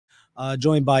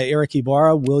joined by Eric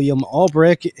Ibarra, William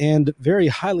Albrecht, and very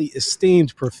highly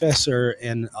esteemed professor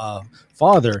and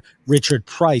father, Richard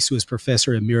Price, who is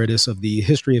professor emeritus of the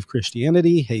history of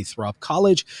Christianity, Haythrop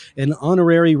College, and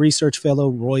honorary research fellow,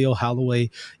 Royal Holloway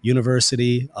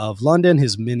University of London.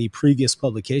 His many previous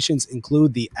publications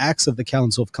include the Acts of the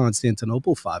Council of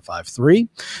Constantinople 553,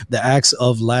 the Acts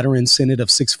of Lateran Synod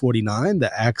of 649,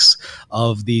 the Acts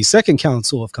of the Second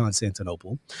Council of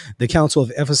Constantinople, the Council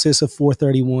of Ephesus of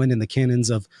 431, and the Canons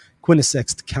of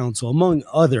Quinisext Council, among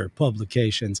other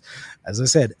publications. As I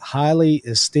said, highly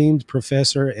esteemed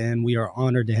professor, and we are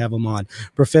honored to have him on.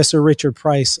 Professor Richard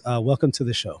Price, welcome to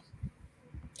the show.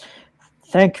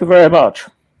 Thank you very much.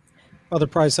 Father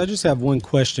Price, I just have one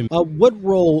question. What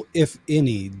role, if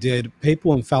any, did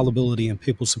papal infallibility and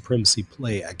papal supremacy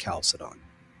play at Chalcedon?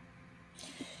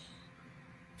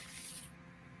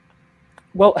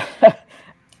 Well,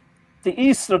 the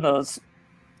Easterners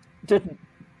didn't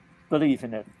believe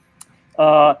in it.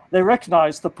 They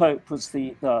recognized the Pope was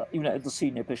the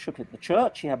senior bishop in the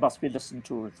church. He must be listened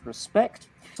to with respect.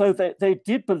 So they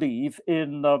did believe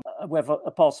in, whether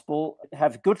possible,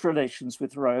 have good relations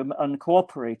with Rome and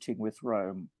cooperating with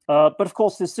Rome. But of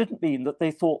course, this didn't mean that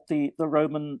they thought the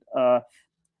Roman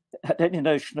had any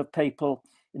notion of papal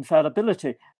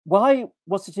infallibility. Why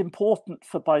was it important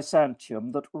for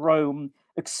Byzantium that Rome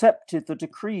accepted the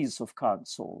decrees of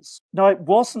councils? Now, it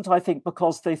wasn't, I think,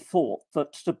 because they thought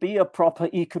that to be a proper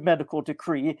ecumenical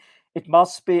decree, it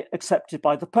must be accepted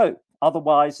by the Pope.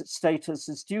 Otherwise, its status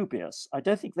is dubious. I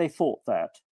don't think they thought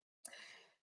that.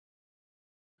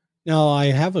 Now, I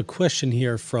have a question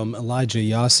here from Elijah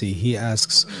Yassi. He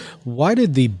asks, why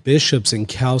did the bishops in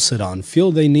Chalcedon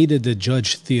feel they needed to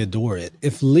judge Theodoret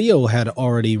if Leo had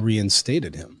already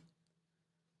reinstated him?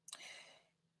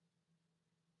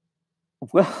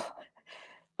 Well,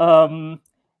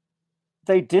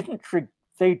 they didn't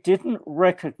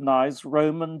recognize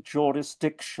Roman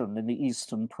jurisdiction in the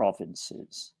eastern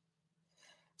provinces.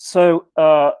 So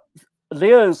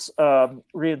Leo's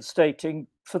reinstating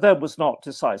for them was not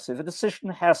decisive. A decision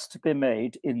has to be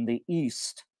made in the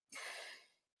east.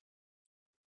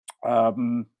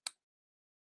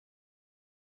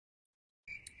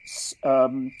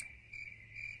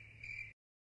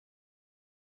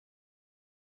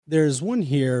 There's one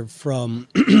here from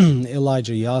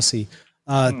Elijah Yassi.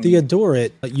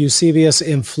 Theodoret, Eusebius,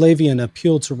 and Flavian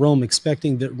appealed to Rome,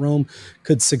 expecting that Rome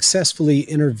could successfully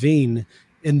intervene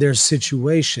in their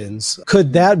situations.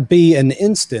 Could that be an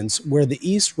instance where the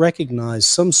East recognized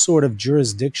some sort of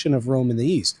jurisdiction of Rome in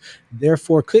the East?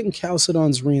 Therefore, couldn't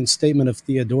Chalcedon's reinstatement of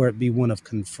Theodoret be one of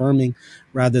confirming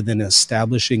rather than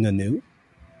establishing anew?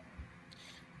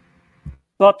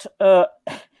 But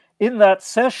in that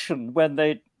session, when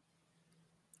they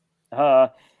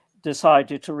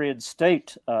decided to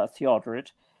reinstate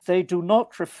Theodoret, they do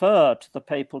not refer to the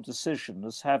papal decision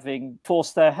as having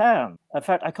forced their hand. In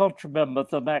fact, I can't remember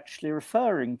them actually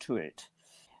referring to it.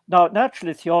 Now,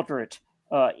 naturally, Theodoret,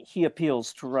 he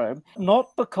appeals to Rome,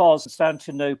 not because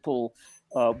Constantinople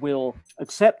will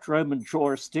accept Roman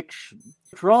jurisdiction,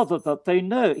 but rather that they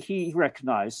know, he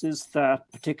recognizes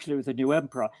that, particularly with the new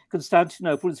emperor,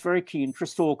 Constantinople is very keen to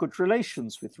restore good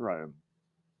relations with Rome.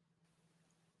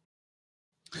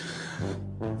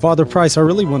 Father Price, I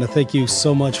really want to thank you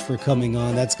so much for coming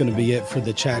on. That's going to be it for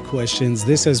the chat questions.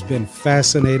 This has been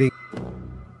fascinating.